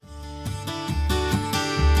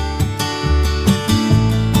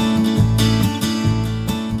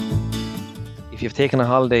if you've taken a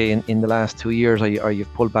holiday in the last 2 years, or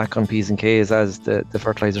you've pulled back on P's and K's as the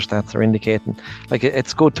fertilizer stats are indicating, like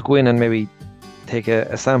it's good to go in and maybe take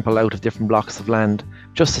a sample out of different blocks of land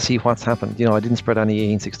just to see what's happened. I didn't spread any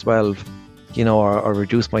 18612, or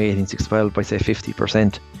reduce my 18612 by say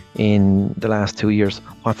 50% in the last 2 years.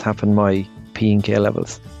 What's happened my P and K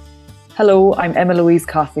levels? Hello, I'm Emma Louise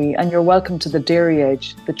Coffey, and you're welcome to the Dairy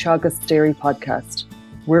Edge, the Teagasc Dairy Podcast.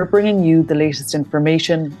 We're bringing you the latest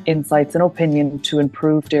information, insights and opinion to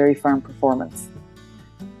improve dairy farm performance.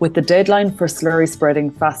 With the deadline for slurry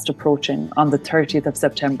spreading fast approaching on the 30th of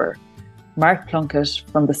September, Mark Plunkett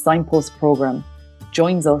from the Signpost programme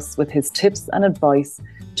joins us with his tips and advice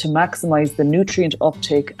to maximise the nutrient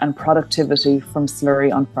uptake and productivity from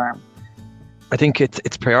slurry on farm. I think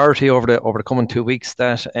it's priority over the coming 2 weeks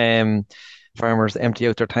that farmers empty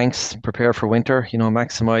out their tanks, prepare for winter,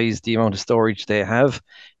 maximise the amount of storage they have.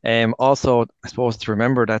 Also, I suppose to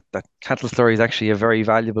remember that cattle slurry is actually a very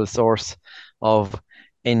valuable source of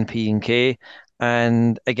NP and K.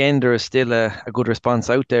 And again, there is still a good response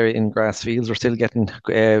out there in grass fields. We're still getting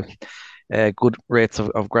good rates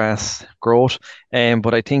of grass growth.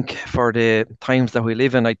 But I think for the times that we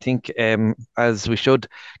live in, I think as we should,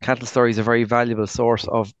 cattle slurry is a very valuable source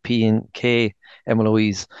of P and K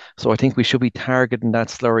MLOEs. So I think we should be targeting that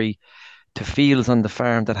slurry to fields on the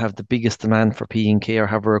farm that have the biggest demand for P and K or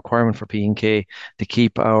have a requirement for P and K to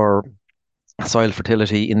keep our soil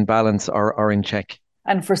fertility in balance or in check.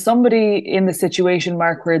 And for somebody in the situation,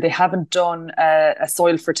 Mark, where they haven't done a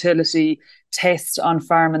soil fertility test on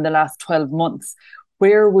farm in the last 12 months,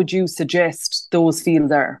 where would you suggest those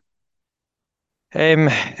fields are?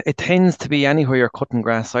 It tends to be anywhere you're cutting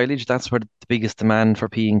grass silage. That's where the biggest demand for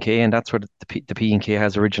P and K, and that's where the P and K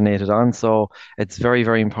has originated on. So it's very,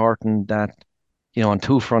 very important that, on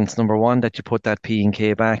two fronts. Number one, that you put that P and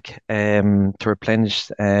K back to replenish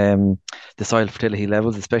the soil fertility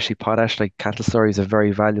levels, especially potash. Like cattle slurry is a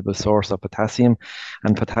very valuable source of potassium,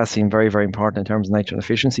 and potassium very, very important in terms of nitrogen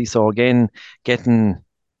efficiency. So again, getting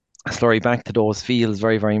a slurry back to those fields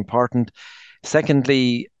very, very important.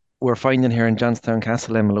 Secondly, we're finding here in Johnstown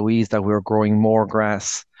Castle, Emma Louise, that we're growing more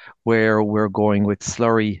grass where we're going with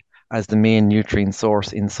slurry as the main nutrient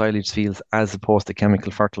source in silage fields, as opposed to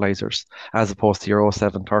chemical fertilizers, as opposed to your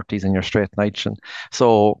 0730s and your straight nitrogen.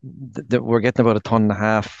 So we're getting about 1.5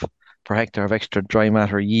 tons per hectare of extra dry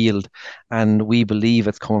matter yield, and we believe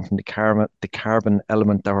it's coming from the carbon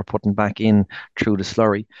element that we're putting back in through the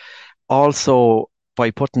slurry. Also,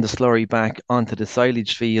 by putting the slurry back onto the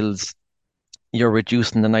silage fields, you're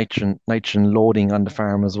reducing the nitrogen loading on the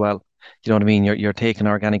farm as well. You know what I mean? You're taking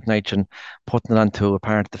organic nitrogen, putting it onto a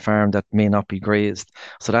part of the farm that may not be grazed.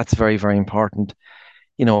 So that's very, very important,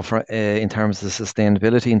 for in terms of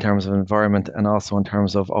sustainability, in terms of environment, and also in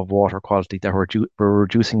terms of water quality, that we're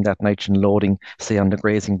reducing that nitrogen loading, say on the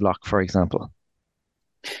grazing block, for example.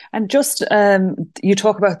 And just you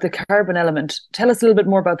talk about the carbon element. Tell us a little bit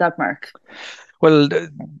more about that, Mark. Well,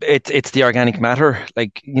 it's the organic matter.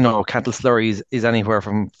 Like, cattle slurry is anywhere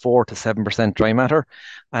from 4 to 7% dry matter,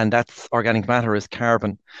 and that's organic matter is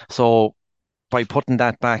carbon. So by putting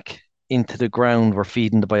that back into the ground, we're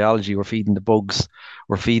feeding the biology, we're feeding the bugs,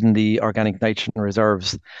 we're feeding the organic nitrogen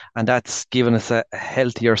reserves, and that's giving us a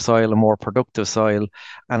healthier soil, a more productive soil,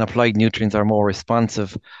 and applied nutrients are more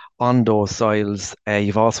responsive on those soils.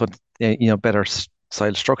 You've also, better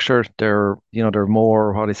soil structure. They're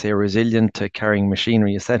more, resilient to carrying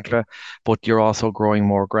machinery, etc. But you're also growing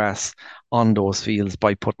more grass on those fields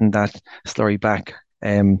by putting that slurry back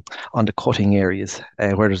on the cutting areas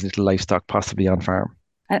where there's little livestock possibly on farm.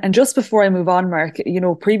 And just before I move on, Mark,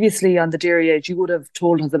 previously on the Dairy Edge, you would have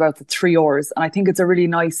told us about the 3 R's, and I think it's a really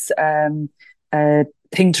nice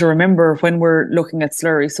thing to remember when we're looking at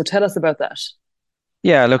slurry. So tell us about that.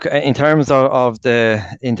 Yeah, look, in terms of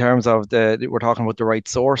we're talking about the right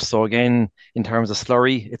source. So again, in terms of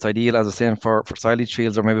slurry, it's ideal, as I was saying, for silage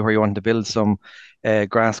fields, or maybe where you want to build some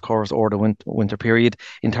grass covers over the winter period.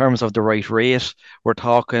 In terms of the right rate, we're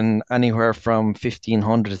talking anywhere from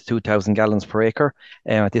 1,500 to 2,000 gallons per acre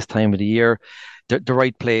at this time of the year. The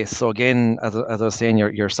right place. So again, as I was saying,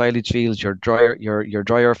 your silage fields, your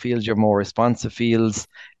drier fields, your more responsive fields,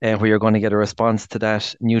 where you're going to get a response to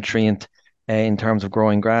that nutrient in terms of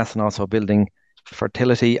growing grass and also building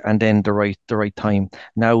fertility, and then the right time.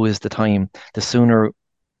 Now is the time. The sooner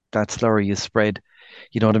that slurry is spread,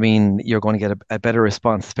 you know what I mean, you're going to get a better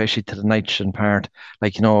response, especially to the nitrogen part.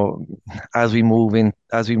 Like, as we move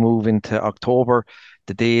into October,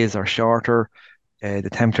 the days are shorter, the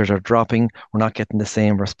temperatures are dropping, we're not getting the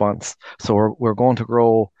same response. So we're going to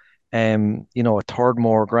grow a third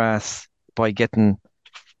more grass by getting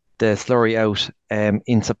the slurry out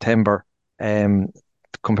in September um,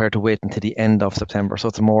 compared to waiting to the end of September. So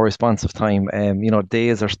it's a more responsive time.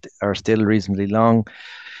 Days are still reasonably long,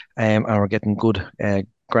 and we're getting good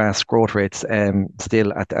grass growth rates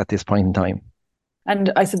still at this point in time.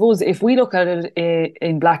 And I suppose if we look at it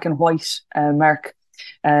in black and white, Mark,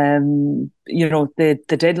 the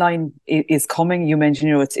deadline is coming. You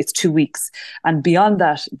mentioned, it's 2 weeks, and beyond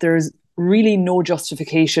that, there's really no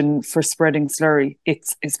justification for spreading slurry. I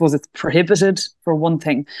suppose it's prohibited for one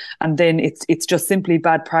thing, and then it's just simply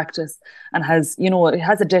bad practice, and it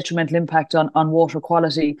has a detrimental impact on water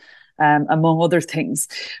quality. Among other things.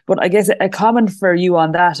 But I guess a comment for you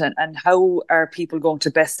on that, and how are people going to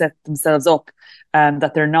best set themselves up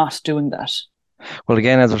that they're not doing that? Well,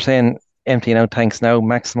 again, as we're saying, emptying out tanks now,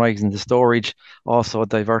 maximizing the storage, also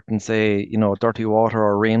diverting, say, dirty water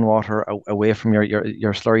or rainwater away from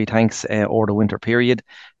your slurry tanks over the winter period.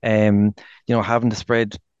 Having to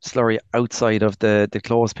spread slurry outside of the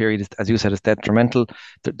closed period, as you said, is detrimental.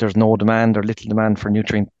 There's no demand or little demand for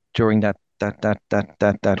nutrient during that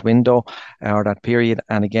window or that period,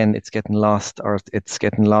 and again, it's getting lost to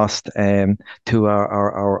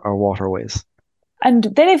our waterways. And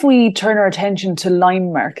then if we turn our attention to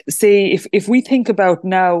lime, Mark, say if we think about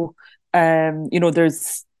now,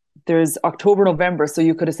 there's October, November, so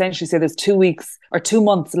you could essentially say there's 2 weeks or 2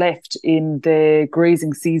 months left in the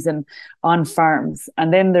grazing season on farms,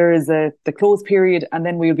 and then there is the close period, and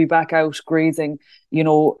then we'll be back out grazing,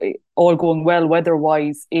 all going well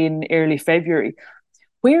weather-wise in early February.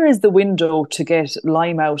 Where is the window to get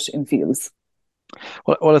lime out in fields?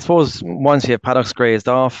 Well, I suppose once you have paddocks grazed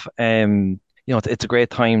off, it's a great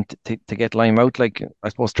time to get lime out. Like, I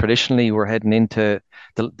suppose traditionally we're heading into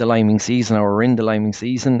the liming season, or we're in the liming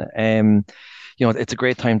season. It's a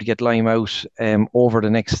great time to get lime out over the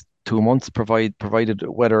next 2 months, provided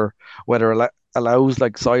weather allows.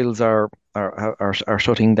 Like, soils are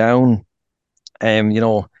shutting down,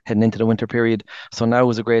 heading into the winter period. So now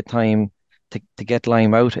is a great time to get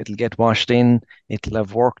lime out. It'll get washed in, it'll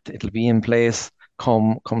have worked, it'll be in place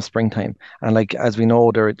come springtime. And like, as we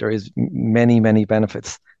know, there is many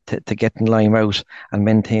benefits to getting lime out and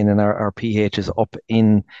maintaining our pHs up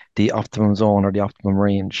in the optimum zone or the optimum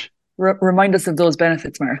range. Remind us of those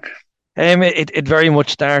benefits, Mark. It very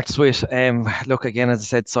much starts with, look, again, as I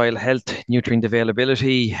said, soil health, nutrient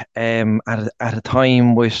availability, at a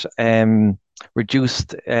time with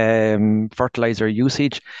reduced fertilizer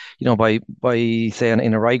usage, by saying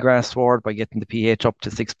in a ryegrass sward, by getting the pH up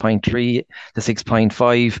to 6.3 to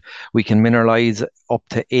 6.5, we can mineralize up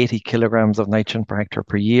to 80 kilograms of nitrogen per hectare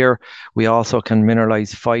per year. We also can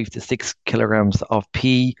mineralize 5 to 6 kilograms of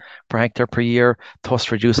P per hectare per year,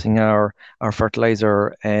 thus reducing our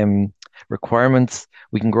fertilizer requirements.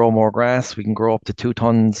 We can grow more grass. We can grow up to 2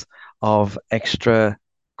 tons of extra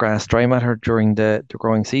grass dry matter during the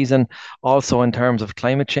growing season. Also, in terms of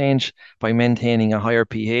climate change, by maintaining a higher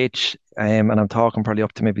pH, and I'm talking probably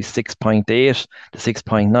up to maybe 6.8 to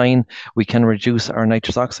 6.9, we can reduce our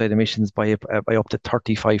nitrous oxide emissions by up to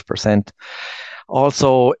 35%.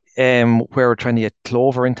 Also, where we're trying to get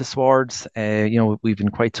clover into swards, we've been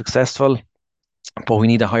quite successful, but we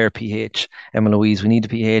need a higher pH. Emma Louise, we need a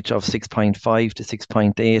pH of 6.5 to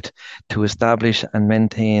 6.8 to establish and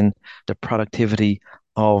maintain the productivity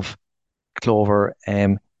of clover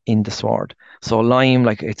in the sward. So lime,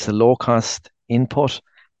 like, it's a low cost input,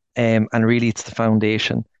 and really it's the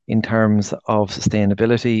foundation in terms of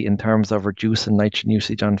sustainability, in terms of reducing nitrogen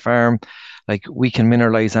usage on farm. Like, we can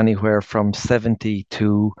mineralize anywhere from 70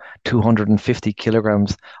 to 250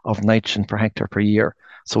 kilograms of nitrogen per hectare per year.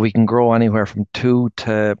 So we can grow anywhere from 2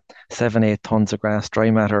 to 7, 8 tons of grass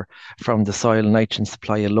dry matter from the soil nitrogen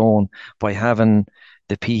supply alone, by having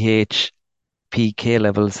the pH, pK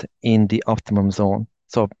levels in the optimum zone.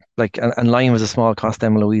 So, like, and lime is a small cost,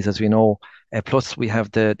 Emma Louise, as we know. Plus, we have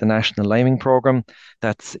the national liming program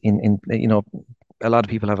that's in a lot of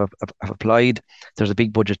people have applied. There's a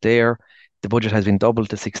big budget there. The budget has been doubled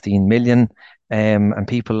to 16 million, and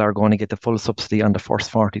people are going to get the full subsidy on the first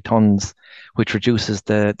 40 tons, which reduces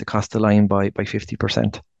the cost of lime by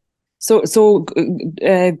 50%.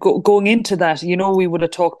 Going into that, we would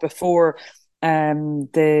have talked before,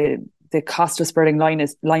 the cost of spreading lime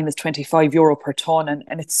is €25 per ton,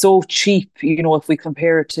 and it's so cheap, if we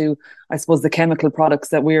compare it to, I suppose, the chemical products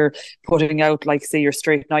that we're putting out, like, say, your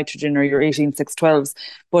straight nitrogen or your 18612s.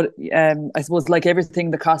 But I suppose, like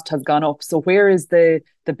everything, the cost has gone up. So where is the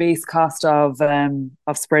base cost of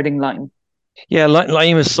spreading lime? Yeah,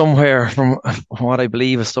 lime is somewhere, from what I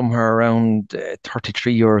believe, is somewhere around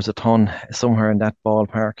 €33 a ton, somewhere in that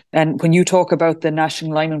ballpark. And when you talk about the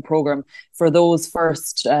national liming program, for those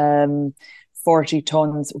first 40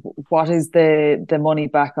 tons, what is the money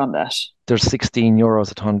back on that? There's 16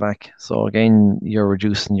 euros a ton back. So again, you're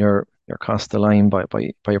reducing your cost of lime by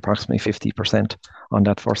approximately 50% on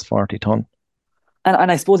that first 40 ton.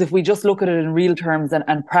 And I suppose if we just look at it in real terms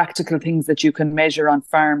and practical things that you can measure on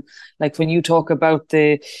farm, like when you talk about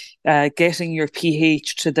the getting your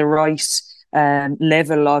pH to the right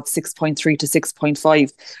level of 6.3 to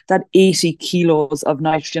 6.5, that 80 kilos of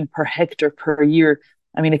nitrogen per hectare per year.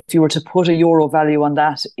 I mean, if you were to put a euro value on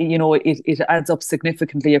that, it adds up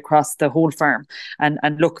significantly across the whole farm. And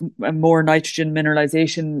look, more nitrogen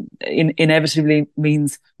mineralization inevitably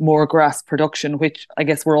means more grass production, which I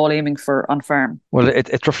guess we're all aiming for on farm. Well,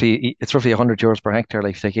 it's roughly 100 euros per hectare.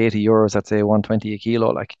 Like if you take 80 euros, that's say 120 a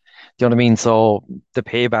kilo. Like, do you know what I mean? So the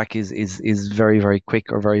payback is very very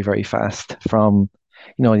quick or very very fast from,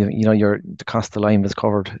 your the cost of lime is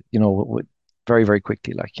covered, very very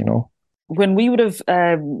quickly. Like, When we would have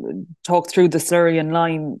talked through the slurry and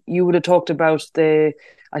lime, you would have talked about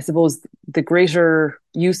I suppose, the greater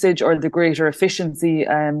usage or the greater efficiency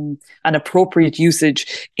and appropriate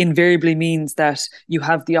usage invariably means that you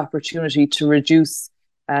have the opportunity to reduce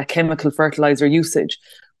chemical fertilizer usage.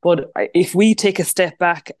 But if we take a step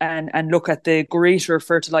back and look at the greater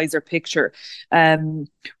fertilizer picture,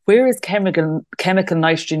 where is chemical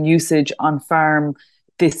nitrogen usage on farm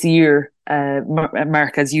this year,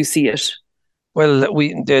 Mark, as you see it? well,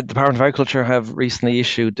 the Department of Agriculture have recently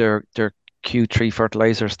issued their Q3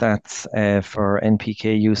 fertilizer stats for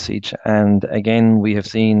NPK usage, and again we have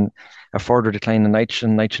seen a further decline in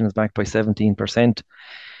nitrogen. Nitrogen is back by 17%.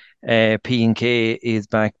 P and K is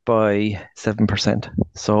back by 7%.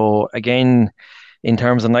 So again, in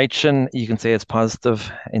terms of nitrogen, you can say it's positive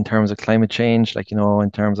in terms of climate change, like,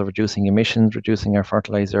 in terms of reducing emissions, reducing our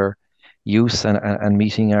fertilizer use and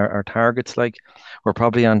meeting our targets. Like, we're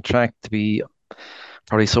probably on track to be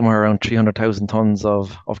probably somewhere around 300,000 tons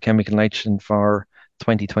of chemical nitrogen for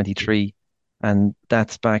 2023. And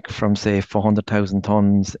that's back from, say, 400,000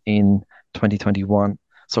 tons in 2021.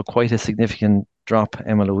 So quite a significant drop,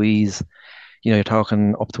 Emma Louise. You're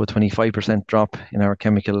talking up to a 25% drop in our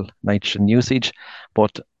chemical nitrogen usage.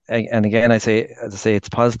 But, and again, as I say, it's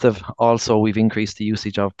positive. Also, we've increased the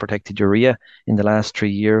usage of protected urea in the last 3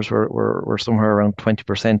 years. We're somewhere around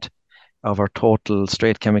 20% of our total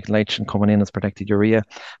straight chemical nitrogen coming in as protected urea.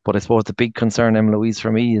 But I suppose the big concern, Emma Louise,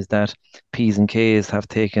 for me is that P's and K's have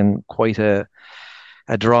taken quite a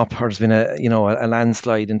drop, or there's been a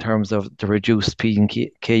landslide in terms of the reduced P and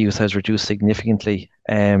K use has reduced significantly.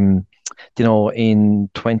 In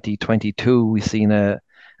 2022 we've seen a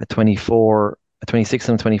 26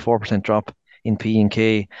 and a 24% drop in P and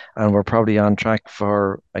K, and we're probably on track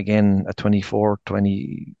for again a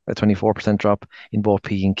 24% drop in both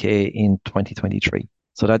P and K in 2023.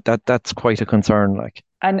 So that's quite a concern. Like,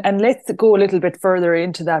 and let's go a little bit further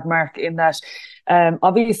into that, Mark, in that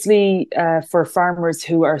obviously for farmers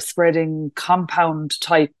who are spreading compound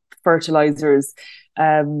type fertilizers,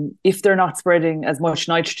 if they're not spreading as much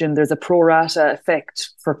nitrogen, there's a pro rata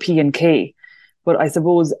effect for P and K. But I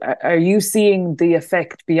suppose, are you seeing the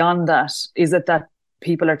effect beyond that? Is it that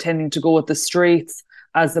people are tending to go with the straights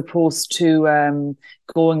as opposed to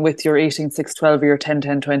going with your 18-6-12 or your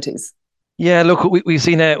 10-10-20s? yeah, look, we've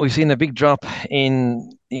seen a big drop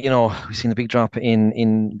in, we've seen a big drop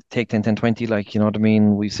in take 10-10-20. Like, you know what I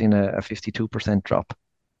mean. We've seen a 52% drop.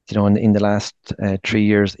 In the last 3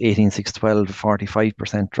 years, 18-6-12,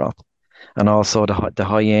 45% drop. And also the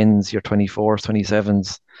high ends, your 24s,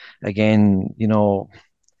 27s, again,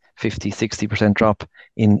 50-60% drop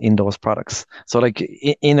in those products. So, like,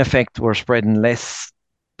 in effect, we're spreading less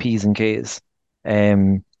P's and K's.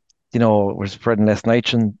 Um, we're spreading less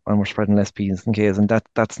nitrogen and we're spreading less P's and K's, and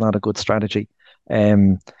that's not a good strategy.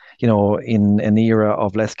 Um, in an era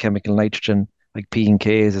of less chemical nitrogen, like, P and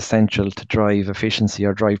K is essential to drive efficiency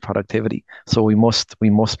or drive productivity. So we must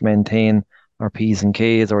maintain our P's and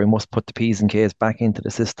K's, or we must put the P's and K's back into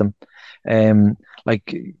the system. Um,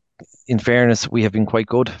 like, in fairness, we have been quite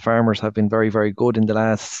good. Farmers have been very, very good in the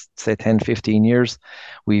last, say, 10-15 years.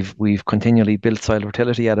 We've continually built soil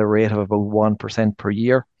fertility at a rate of about 1% per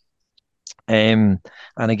year. And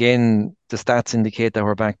again, the stats indicate that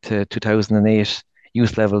we're back to 2008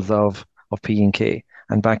 use levels of P and K.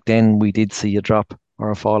 And back then we did see a drop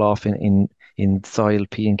or a fall off in soil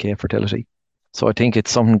P and K fertility. So I think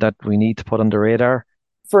it's something that we need to put on the radar.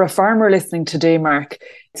 For a farmer listening today, Mark,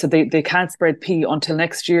 so they can't spread P until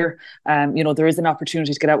next year. There is an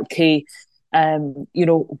opportunity to get out with K.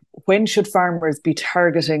 When should farmers be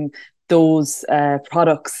targeting those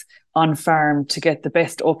products on farm to get the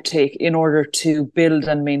best uptake in order to build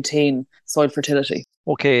and maintain soil fertility?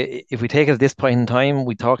 Okay, if we take it at this point in time,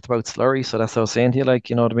 we talked about slurry, so that's what I was saying to you, like,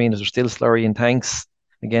 you know what I mean? Is there still slurry in tanks?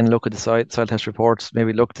 Again, look at the soil test reports,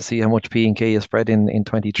 maybe look to see how much P and K is spread in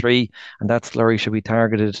 23, and that slurry should be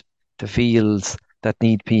targeted to fields that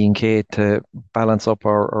need P and K to balance up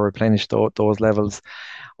or replenish those levels.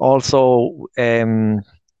 Also,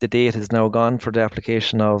 the date is now gone for the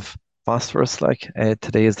application of phosphorus. Like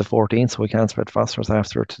today is the 14th, so we can't spread phosphorus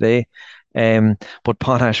after today. But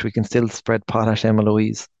potash, we can still spread potash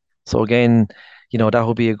MLOEs. So again, you know, that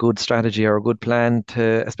would be a good strategy or a good plan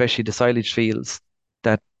to, especially the silage fields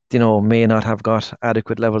that, you know, may not have got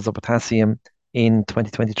adequate levels of potassium in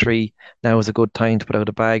 2023. Now is a good time to put out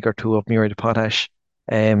a bag or two of muriate of potash.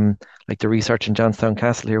 Um, like the research in Johnstown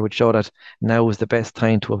Castle here would show that now is the best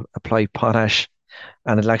time to apply potash,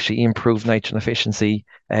 and it'll actually improve nitrogen efficiency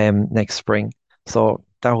next spring. So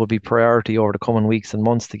that would be priority over the coming weeks and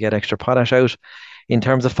months to get extra potash out. In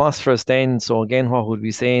terms of phosphorus, then, so again, what we'll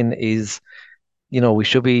be saying is, you know, we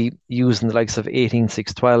should be using the likes of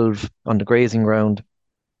 18612 on the grazing ground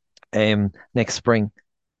next spring.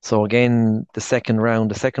 So again, the second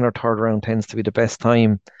or third round tends to be the best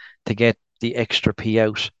time to get the extra P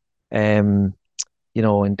out. Um, you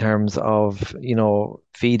know, in terms of, you know,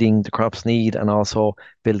 feeding the crops need and also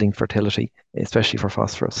building fertility, especially for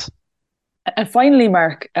phosphorus. And finally,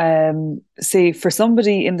 Mark, say for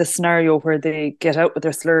somebody in the scenario where they get out with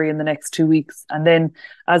their slurry in the next 2 weeks, and then,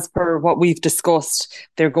 as per what we've discussed,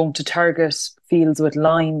 they're going to target fields with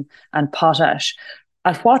lime and potash.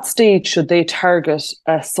 At what stage should they target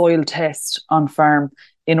a soil test on farm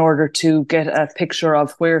in order to get a picture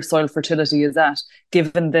of where soil fertility is at,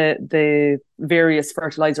 given the various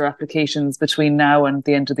fertilizer applications between now and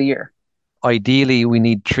the end of the year? Ideally, we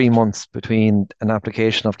need 3 months between an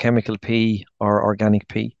application of chemical P or organic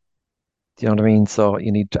P. Do you know what I mean? So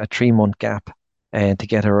you need a 3 month gap to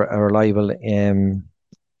get a reliable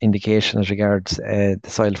indication as regards the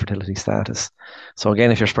soil fertility status. So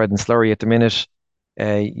again, if you're spreading slurry at the minute,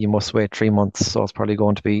 you must wait 3 months. So it's probably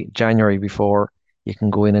going to be January before you can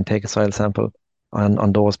go in and take a soil sample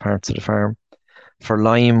on those parts of the farm. For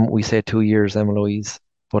lime, we say 2 years MLOEs,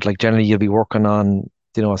 but like generally you'll be working on,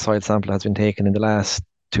 you know, a soil sample has been taken in the last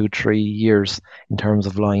 2, 3 years in terms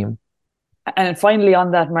of lime. And finally,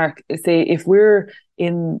 on that, Mark, say if we're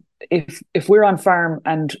on farm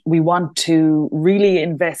and we want to really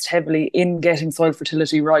invest heavily in getting soil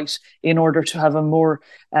fertility right in order to have a more,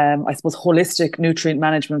 I suppose, holistic nutrient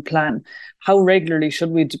management plan, how regularly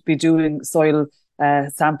should we be doing soil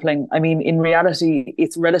sampling? I mean, in reality,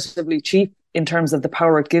 it's relatively cheap in terms of the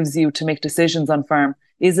power it gives you to make decisions on farm.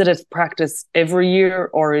 Is it a practice every year,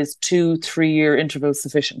 or is 2, 3 year intervals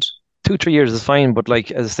sufficient? 2, 3 years is fine, but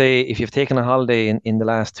like as I say, if you've taken a holiday in the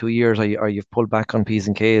last 2 years, or you've pulled back on P's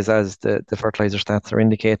and K's as the fertilizer stats are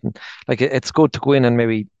indicating, like it's good to go in and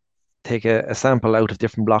maybe take a sample out of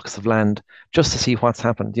different blocks of land just to see what's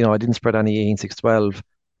happened. You know, I didn't spread any 18612,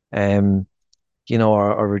 um, you know,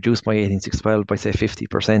 or reduce my 18612 by say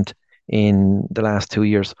 50% in the last 2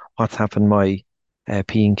 years. What's happened my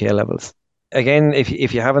P and K levels? Again,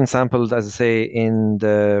 if you haven't sampled, as I say, in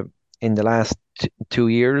the last 2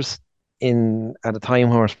 years, in at a time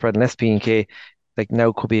when we're spreading less P and K, like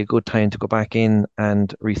now could be a good time to go back in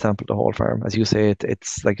and resample the whole farm. As you say,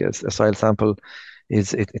 it's like a soil sample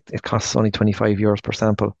it costs only €25 per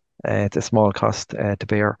sample. It's a small cost to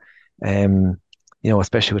bear. You know,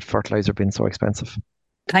 especially with fertilizer being so expensive.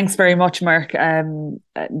 Thanks very much, Mark.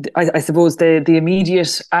 I suppose the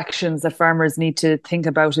immediate actions that farmers need to think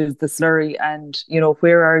about is the slurry, and you know,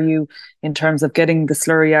 where are you in terms of getting the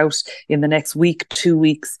slurry out in the next week, 2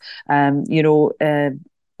 weeks? You know,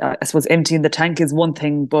 I suppose emptying the tank is one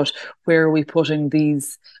thing, but where are we putting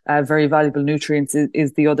these very valuable nutrients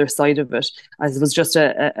is the other side of it. As it was just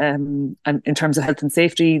in terms of health and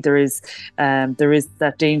safety, there is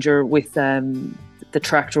that danger with the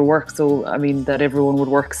tractor work. So, I mean, that everyone would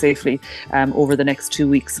work safely over the next 2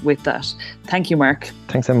 weeks with that. Thank you, Mark.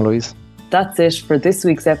 Thanks, Emma Louise. That's it for this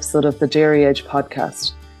week's episode of the Dairy Edge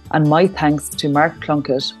podcast. And my thanks to Mark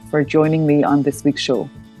Plunkett for joining me on this week's show.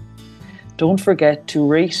 Don't forget to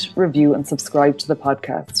rate, review, and subscribe to the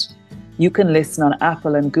podcast. You can listen on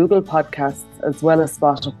Apple and Google Podcasts as well as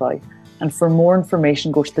Spotify. And for more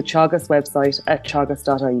information, go to the Teagasc website at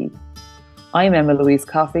teagasc.ie. I'm Emma Louise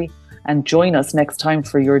Coffey, and join us next time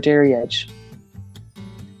for your Dairy Edge.